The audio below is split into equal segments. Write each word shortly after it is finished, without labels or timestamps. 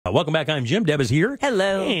Welcome back. I'm Jim. Deb is here.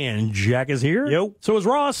 Hello. And Jack is here. Yo. So is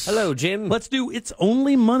Ross. Hello, Jim. Let's do It's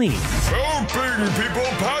Only Money. Helping people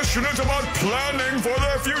passionate about planning for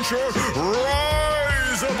their future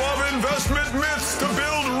rise above investment myths to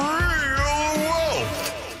build real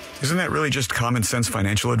wealth. Isn't that really just common sense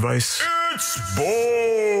financial advice? It's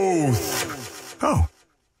both. Oh,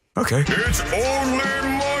 okay. It's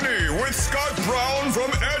Only Money with Scott Brown from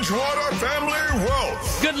Edgewater Family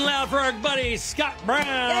Wealth. Good and loud for our buddy Scott Brown.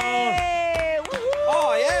 Hey,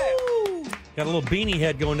 oh, yeah. Got a little beanie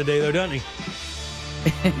head going today, though, doesn't he?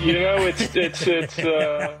 You know, it's is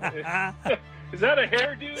that a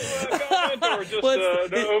hairdo comment or just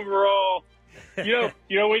the overall? You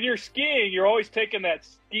know, when you're skiing, you're always taking that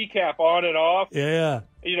ski cap on and off. Yeah.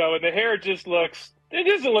 You know, and the hair just looks. It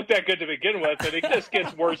doesn't look that good to begin with, and it just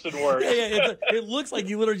gets worse and worse. It looks like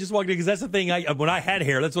you literally just walked in, because that's the thing. When I had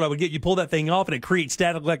hair, that's what I would get. You pull that thing off, and it creates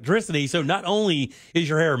static electricity. So not only is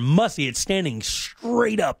your hair mussy, it's standing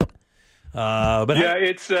straight up. But yeah,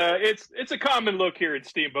 it's a common look here at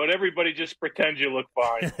Steamboat. Everybody just pretends you look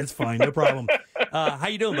fine. It's fine, no problem. How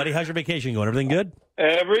you doing, buddy? How's your vacation going? Everything good?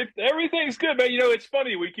 Everything's good, man. You know, it's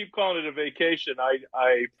funny. We keep calling it a vacation.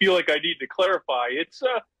 I feel like I need to clarify. It's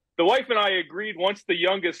the wife and I agreed once the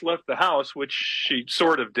youngest left the house, which she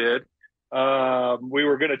sort of did, we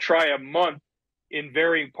were going to try a month in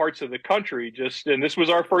varying parts of the country. And this was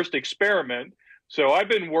our first experiment. So I've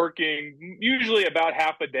been working usually about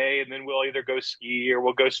half a day, and then we'll either go ski or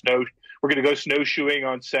we're going to go snowshoeing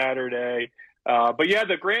on Saturday. But yeah,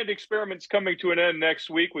 the grand experiment's coming to an end next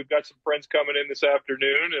week. We've got some friends coming in this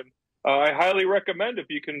afternoon, and I highly recommend, if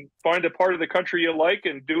you can find a part of the country you like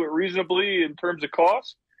and do it reasonably in terms of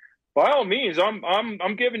cost, by all means,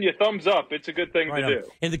 I'm giving you a thumbs up. It's a good thing to do.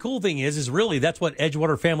 And the cool thing is really that's what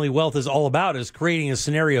Edgewater Family Wealth is all about, is creating a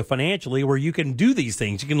scenario financially where you can do these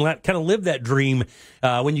things. You can kind of live that dream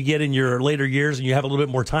when you get in your later years and you have a little bit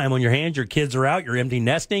more time on your hands. Your kids are out. You're empty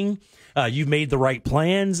nesting. You've made the right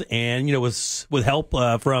plans, and with help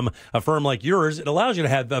from a firm like yours, it allows you to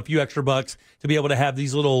have a few extra bucks to be able to have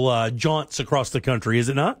these little jaunts across the country. Is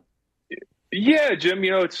it not? Yeah, Jim,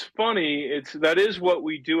 it's funny. That is what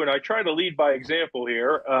we do, and I try to lead by example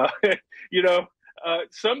here.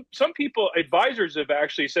 Some people, advisors, have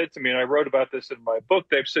actually said to me, and I wrote about this in my book,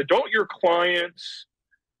 they've said, don't your clients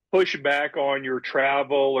push back on your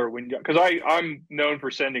travel, or because I'm known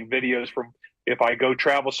for sending videos from, if I go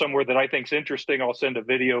travel somewhere that I think's interesting, I'll send a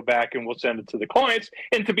video back and we'll send it to the clients.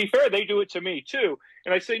 And to be fair, they do it to me too.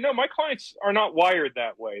 And I say, no, my clients are not wired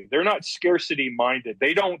that way. They're not scarcity minded.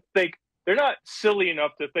 They're not silly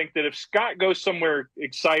enough to think that if Scott goes somewhere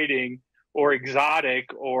exciting or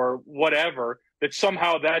exotic or whatever, that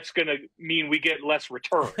somehow that's going to mean we get less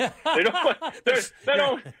return. That's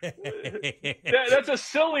a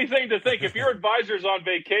silly thing to think. If your advisor's on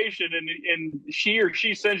vacation and she or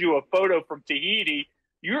she sends you a photo from Tahiti,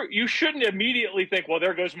 you shouldn't immediately think, well,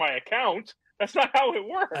 there goes my account. That's not how it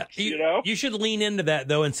works, You should lean into that,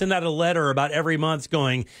 though, and send out a letter about every month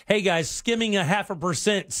going, hey, guys, skimming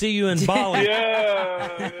 0.5%. See you in Bali.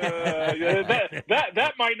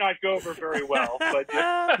 That might not go over very well. But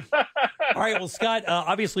All right, well, Scott,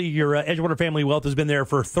 obviously your Edgewater Family Wealth has been there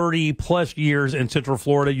for 30-plus years in Central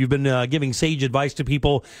Florida. You've been giving sage advice to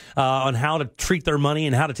people on how to treat their money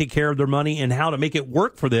and how to take care of their money and how to make it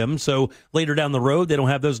work for them, so later down the road they don't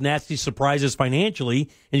have those nasty surprises financially,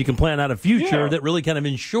 and you can plan out a future that really kind of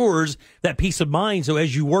ensures that peace of mind. So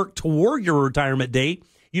as you work toward your retirement date,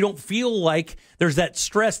 you don't feel like there's that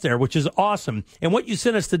stress there, which is awesome. And what you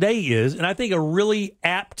sent us today is, and I think a really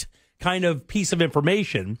apt kind of piece of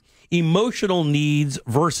information, emotional needs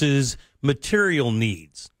versus material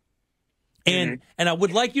needs. And I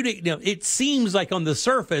would like you to, it seems like on the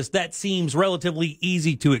surface that seems relatively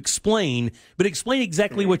easy to explain, but explain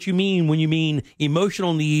exactly what you mean when you mean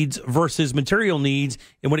emotional needs versus material needs,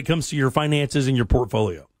 and when it comes to your finances and your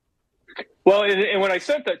portfolio. Well, and when I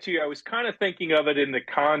sent that to you, I was kind of thinking of it in the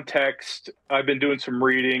context. I've been doing some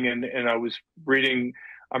reading, and I'm reading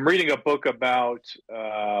a book about,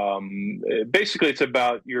 basically it's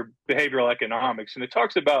about your behavioral economics, and it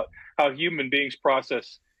talks about how human beings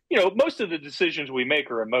process, most of the decisions we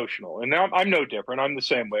make are emotional. And I'm no different. I'm the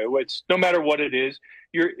same way. It's no matter what it is.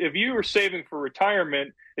 If you are saving for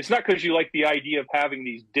retirement, it's not because you like the idea of having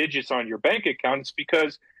these digits on your bank account. It's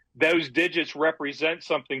because those digits represent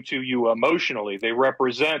something to you emotionally. They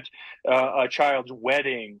represent a child's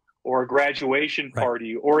wedding or a graduation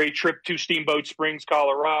party or a trip to Steamboat Springs,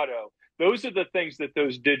 Colorado. Those are the things that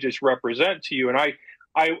those digits represent to you. And I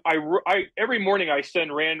every morning I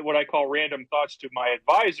send what I call random thoughts to my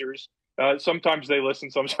advisors. Sometimes they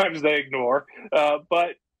listen, sometimes they ignore.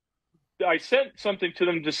 But I sent something to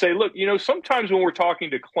them to say, look, sometimes when we're talking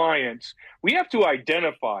to clients, we have to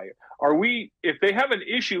identify, if they have an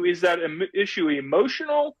issue, is that an issue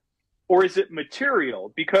emotional or is it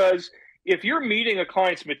material? Because if you're meeting a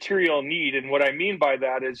client's material need, and what I mean by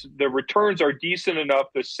that is the returns are decent enough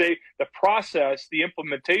to say the process, the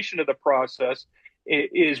implementation of the process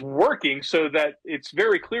is working so that it's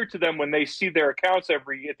very clear to them when they see their accounts at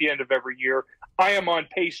the end of every year, I am on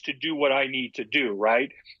pace to do what I need to do,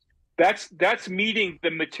 right? That's meeting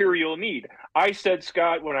the material need. I said,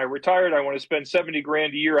 Scott, when I retired, I want to spend 70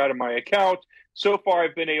 grand a year out of my account. So far,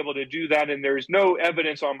 I've been able to do that, and there's no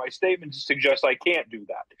evidence on my statement to suggest I can't do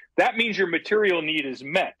that. That means your material need is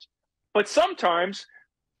met. But sometimes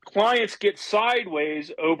clients get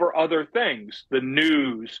sideways over other things, the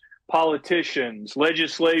news, politicians,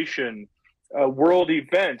 legislation, world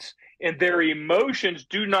events, and their emotions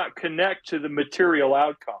do not connect to the material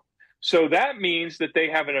outcome. So that means that they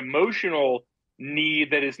have an emotional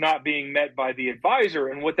need that is not being met by the advisor.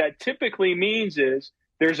 And what that typically means is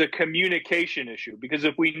there's a communication issue, because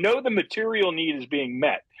if we know the material need is being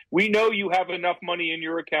met, we know you have enough money in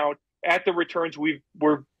your account at the returns we've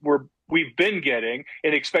been getting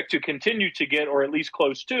and expect to continue to get, or at least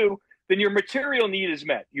close to, then your material need is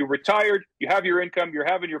met. You're retired, you have your income, you're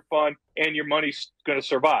having your fun, and your money's going to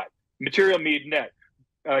survive. Material need met.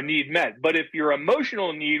 But if your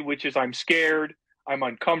emotional need, which is I'm scared, I'm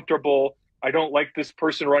uncomfortable, I don't like this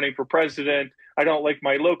person running for president, I don't like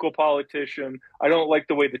my local politician, I don't like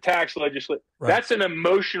the way the tax legislation, right. That's an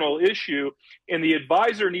emotional issue. And the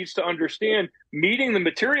advisor needs to understand meeting the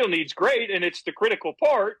material needs great, and it's the critical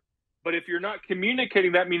part. But if you're not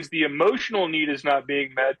communicating, that means the emotional need is not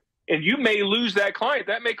being met. And you may lose that client.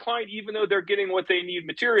 That client, even though they're getting what they need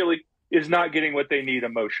materially, is not getting what they need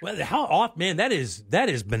emotionally. Well, how often, man, that is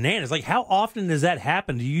bananas. Like, how often does that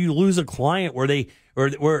happen? Do you lose a client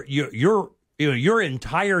where your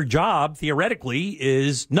entire job theoretically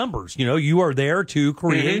is numbers? You are there to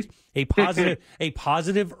create a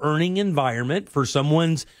positive earning environment for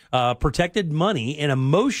someone's protected money, and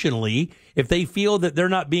emotionally, if they feel that they're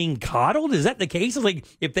not being coddled, is that the case? It's like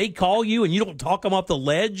if they call you and you don't talk them off the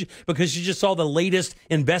ledge because you just saw the latest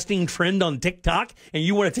investing trend on TikTok and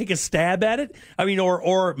you want to take a stab at it. I mean,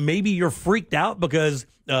 or maybe you're freaked out because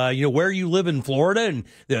where you live in Florida and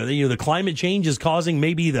the climate change is causing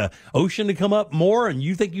maybe the ocean to come up more, and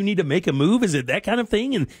you think you need to make a move. Is it that kind of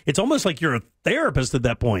thing? And it's almost like you're a therapist at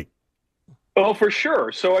that point. Oh, for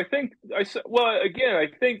sure. So I think it's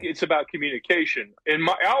about communication. In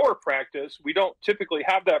our practice, we don't typically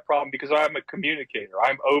have that problem because I'm a communicator.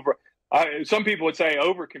 Some people would say I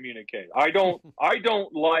over communicate. I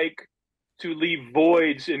don't like to leave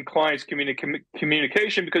voids in clients'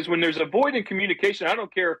 communication, because when there's a void in communication, I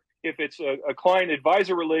don't care if it's a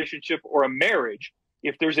client-advisor relationship or a marriage.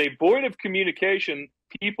 If there's a void of communication,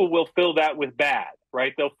 people will fill that with bad,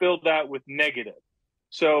 right? They'll fill that with negative.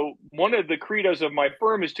 So one of the credos of my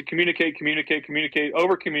firm is to communicate,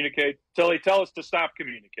 over-communicate till they tell us to stop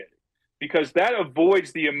communicating, because that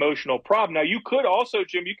avoids the emotional problem. Now, you could also,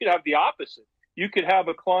 Jim, you could have the opposite. You could have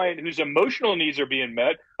a client whose emotional needs are being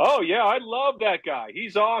met. Oh, yeah, I love that guy.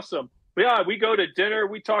 He's awesome. Yeah, we go to dinner.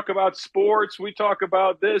 We talk about sports. We talk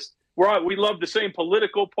about this. We love the same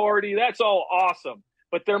political party. That's all awesome.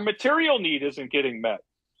 But their material need isn't getting met.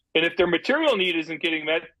 And if their material need isn't getting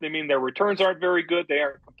met, they mean their returns aren't very good, they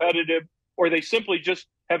aren't competitive, or they simply just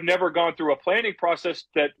have never gone through a planning process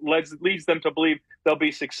that leads them to believe they'll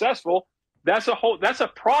be successful. That's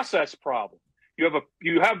a process problem.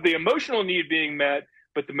 You have the emotional need being met,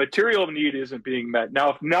 but the material need isn't being met. Now,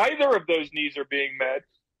 if neither of those needs are being met,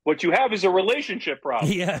 what you have is a relationship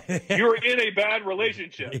problem. Yeah. You're in a bad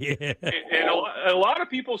relationship. Yeah. And a lot of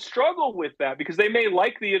people struggle with that because they may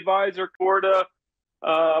like the advisor, or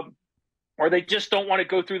they just don't want to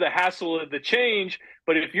go through the hassle of the change.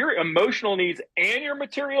 But if your emotional needs and your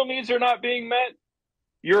material needs are not being met,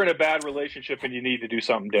 you're in a bad relationship and you need to do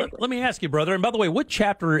something different. Let me ask you, brother. And by the way, what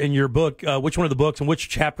chapter in your book, which one of the books and which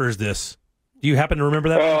chapter is this? Do you happen to remember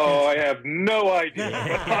that? Oh, I have no idea.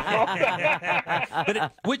 But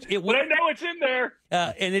I know it's in there.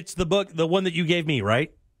 And it's the book, the one that you gave me,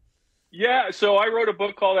 right? Yeah, so I wrote a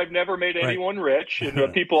book called I've Never Made Anyone Rich,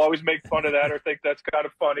 and people always make fun of that or think that's kind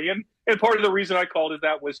of funny. And part of the reason I called it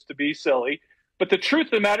that was to be silly. But the truth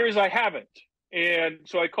of the matter is I haven't. And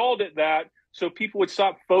so I called it that so people would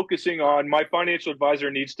stop focusing on my financial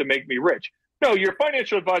advisor needs to make me rich. No, your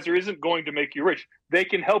financial advisor isn't going to make you rich. They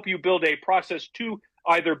can help you build a process to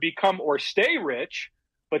either become or stay rich,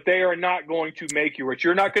 but they are not going to make you rich.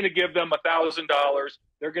 You're not going to give them $1,000.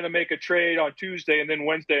 They're going to make a trade on Tuesday and then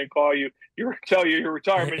Wednesday and call you, tell you your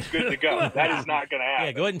retirement is good to go. That is not going to happen.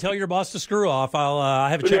 Yeah, go ahead and tell your boss to screw off. I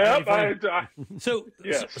have a check.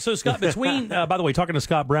 So Scott, between, by the way, talking to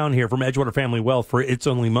Scott Brown here from Edgewater Family Wealth for It's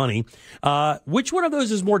Only Money, which one of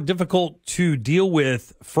those is more difficult to deal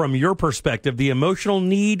with from your perspective, the emotional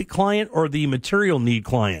need client or the material need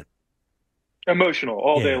client? Emotional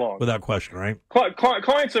all day long. Without question, right?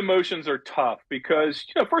 Clients' emotions are tough because,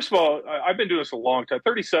 first of all, I've been doing this a long time,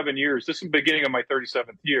 37 years. This is the beginning of my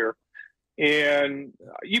 37th year. And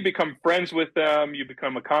you become friends with them. You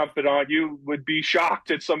become a confidant. You would be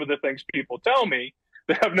shocked at some of the things people tell me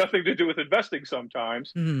that have nothing to do with investing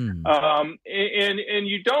sometimes. And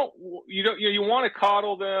you want to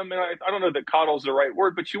coddle them. And I don't know that coddle is the right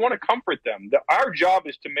word, but you want to comfort them. Our job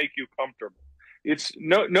is to make you comfortable. It's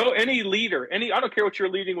any leader, I don't care what you're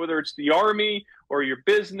leading, whether it's the Army or your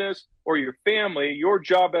business or your family, your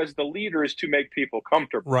job as the leader is to make people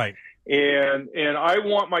comfortable. Right. And I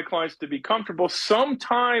want my clients to be comfortable.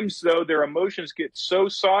 Sometimes, though, their emotions get so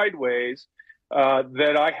sideways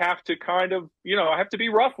that I have to kind of, I have to be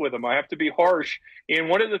rough with them. I have to be harsh. And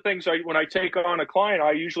one of the things when I take on a client,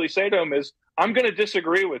 I usually say to them is, I'm going to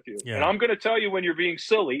disagree with you. Yeah. And I'm going to tell you when you're being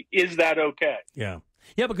silly. Is that okay? Yeah.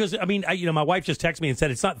 Yeah, because, my wife just texted me and said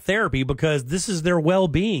it's not therapy because this is their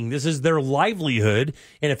well-being. This is their livelihood.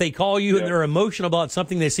 And if they call you and they're emotional about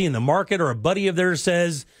something they see in the market or a buddy of theirs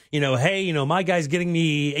says, hey, my guy's getting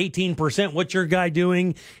me 18%. What's your guy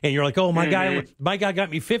doing? And you're like, oh, my guy got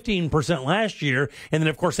me 15% last year. And then,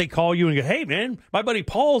 of course, they call you and go, hey, man, my buddy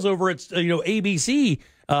Paul's over at, ABC.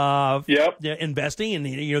 Investing and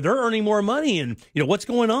they're earning more money and what's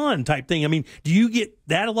going on type thing. Do you get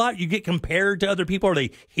that a lot? You get compared to other people, or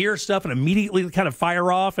they hear stuff and immediately kind of fire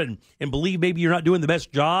off and believe maybe you're not doing the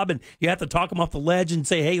best job, and you have to talk them off the ledge and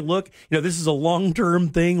say, hey, look, this is a long-term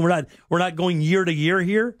thing. We're not going year to year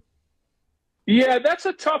here. Yeah, that's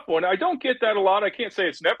a tough one. I don't get that a lot. I can't say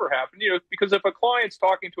it's never happened, because if a client's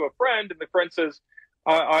talking to a friend and the friend says,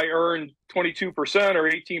 I earned 22% or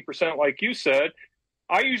 18%, like you said,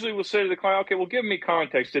 I usually will say to the client, okay, well, give me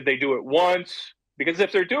context. Did they do it once? Because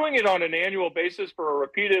if they're doing it on an annual basis for a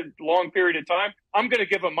repeated long period of time, I'm going to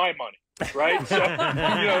give them my money, right? So, so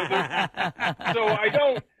I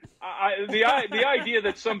don't. The idea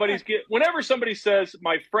that whenever somebody says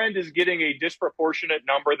my friend is getting a disproportionate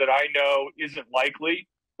number that I know isn't likely,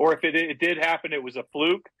 or if it did happen, it was a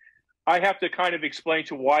fluke, I have to kind of explain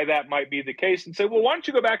to why that might be the case and say, well, why don't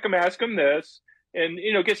you go back and ask them this? And,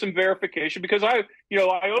 get some verification, because I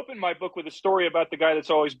opened my book with a story about the guy that's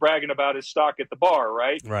always bragging about his stock at the bar,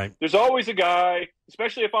 right? Right. There's always a guy,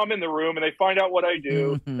 especially if I'm in the room and they find out what I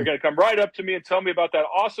do, they're going to come right up to me and tell me about that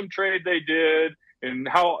awesome trade they did and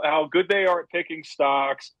how good they are at picking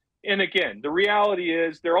stocks. And again, the reality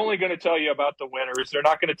is they're only going to tell you about the winners. They're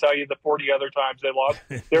not going to tell you the 40 other times they lost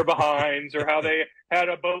their behinds or how they had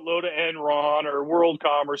a boatload of Enron or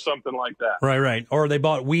WorldCom or something like that. Right. Or they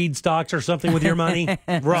bought weed stocks or something with your money.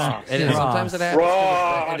 Wrong. Sometimes it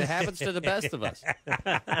happens. It happens to the best of us.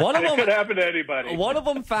 It could happen to anybody. One of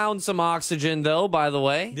them found some oxygen, though, by the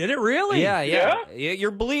way. Did it really? Yeah.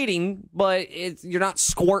 You're bleeding, but you're not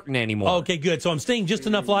squirting anymore. Okay, good. So I'm staying just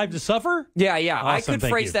enough live to suffer? Yeah. Awesome, I could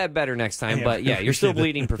phrase that better next time, but you're still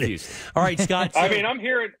bleeding profusely. All right, Scott.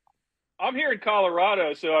 I'm here in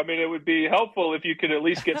Colorado, so it would be helpful if you could at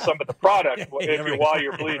least get some of the product while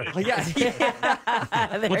you're bleeding.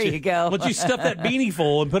 There you go. Once you stuff that beanie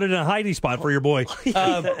full and put it in a hiding spot for your boy.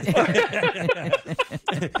 Ouch.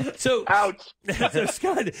 So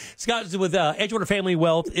Scott's with Edgewater Family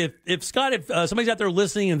Wealth. If somebody's out there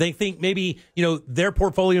listening and they think maybe their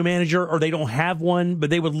portfolio manager or they don't have one,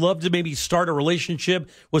 but they would love to maybe start a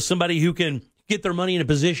relationship with somebody who can get their money in a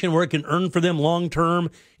position where it can earn for them long term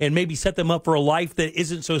and maybe set them up for a life that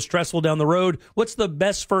isn't so stressful down the road, what's the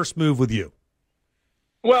best first move with you?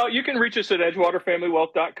 Well, you can reach us at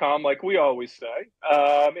edgewaterfamilywealth.com, like we always say.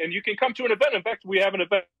 And you can come to an event. In fact, we have an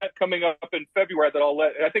event coming up in February that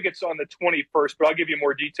I think it's on the 21st, but I'll give you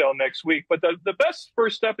more detail next week. But the best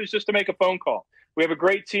first step is just to make a phone call. We have a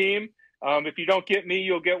great team. If you don't get me,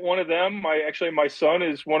 you'll get one of them. My son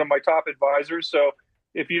is one of my top advisors. So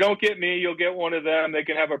if you don't get me, you'll get one of them. They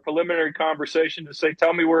can have a preliminary conversation to say,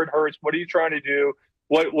 tell me where it hurts. What are you trying to do?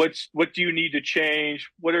 What do you need to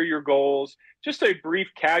change? What are your goals? just a brief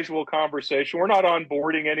casual conversation. We're not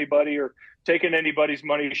onboarding anybody or taking anybody's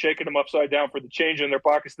money, shaking them upside down for the change in their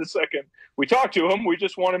pockets the second we talk to them. We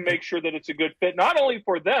just want to make sure that it's a good fit, not only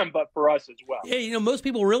for them, but for us as well. Yeah, most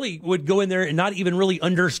people really would go in there and not even really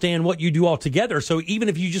understand what you do altogether. So even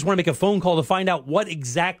if you just want to make a phone call to find out what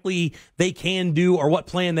exactly they can do or what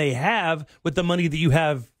plan they have with the money that you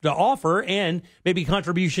have to offer, and maybe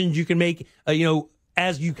contributions you can make,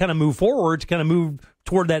 as you kind of move forward to kind of move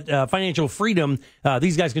toward that financial freedom,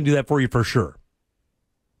 these guys can do that for you for sure.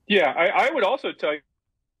 Yeah, I would also tell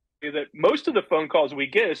you that most of the phone calls we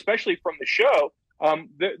get, especially from the show,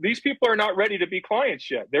 these people are not ready to be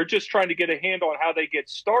clients yet. They're just trying to get a handle on how they get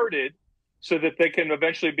started so that they can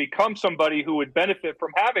eventually become somebody who would benefit from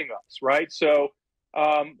having us, right? So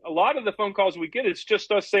a lot of the phone calls we get, it's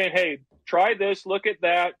just us saying, hey, try this, look at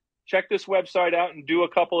that, check this website out and do a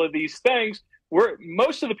couple of these things.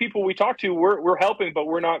 Most of the people we talk to, we're helping, but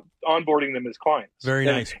we're not onboarding them as clients. Very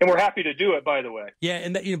nice. And we're happy to do it, by the way. Yeah,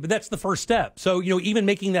 and but that's the first step. So, even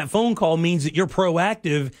making that phone call means that you're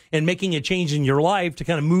proactive and making a change in your life to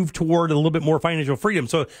kind of move toward a little bit more financial freedom.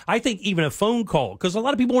 So I think even a phone call, because a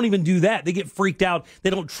lot of people won't even do that. They get freaked out. They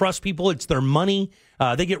don't trust people. It's their money.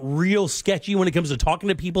 They get real sketchy when it comes to talking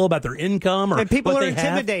to people about their income, and people what are they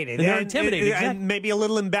intimidated. Have. And they're intimidated, exactly. And maybe a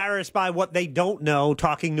little embarrassed by what they don't know,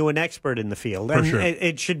 talking to an expert in the field. For sure.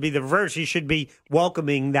 It should be the reverse. You should be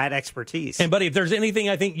welcoming that expertise. And buddy, if there's anything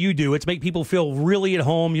I think you do, it's make people feel really at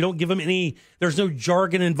home. You don't give them there's no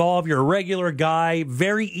jargon involved. You're a regular guy,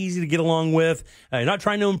 very easy to get along with. You're not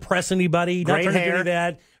trying to impress anybody. Great not trying hair. to do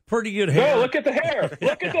that. Pretty good hair. No, look at the hair.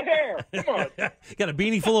 Look at the hair. Come on. Got a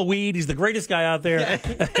beanie full of weed. He's the greatest guy out there.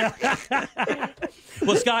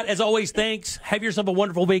 Well, Scott, as always, thanks. Have yourself a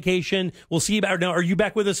wonderful vacation. We'll see you back. Now, are you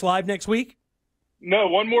back with us live next week? No,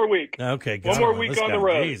 one more week. Okay, one more week on the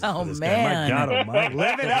road. Jesus, Oh, this man. Guy. My God almighty.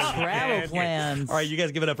 Live it up. Travel plans. All right, you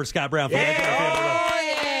guys give it up for Scott Brown. For Edgewater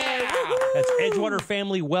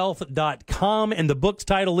Family Wealth. That's EdgewaterFamilyWealth.com, and the book's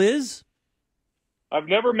title is? I've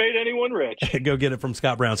never made anyone rich. Go get it from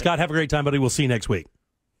Scott Brown. Scott, have a great time, buddy. We'll see you next week.